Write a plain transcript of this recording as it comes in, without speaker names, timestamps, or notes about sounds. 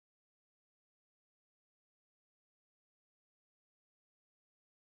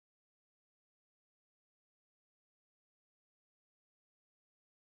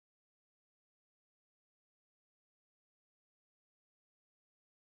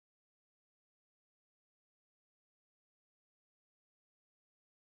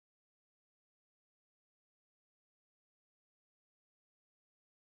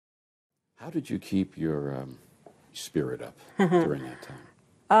How did you keep your spirit up during that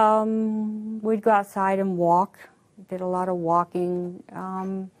time? We'd go outside and walk. Did a lot of walking.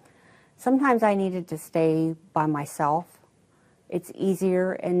 Sometimes I needed to stay by myself. It's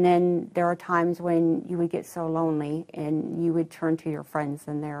easier, and then there are times when you would get so lonely and you would turn to your friends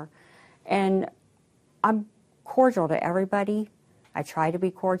in there. And I'm cordial to everybody. I try to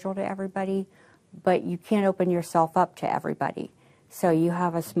be cordial to everybody, but you can't open yourself up to everybody. So you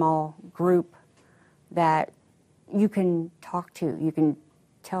have a small group that you can talk to. You can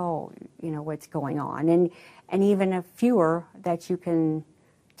tell, what's going on. And even a fewer that you can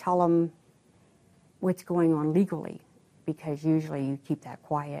tell them what's going on legally, because usually you keep that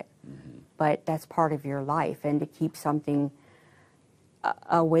quiet. Mm-hmm. But that's part of your life, and to keep something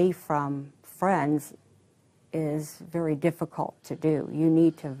away from friends is very difficult to do. You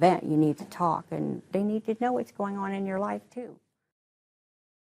need to vent, you need to talk, and they need to know what's going on in your life too.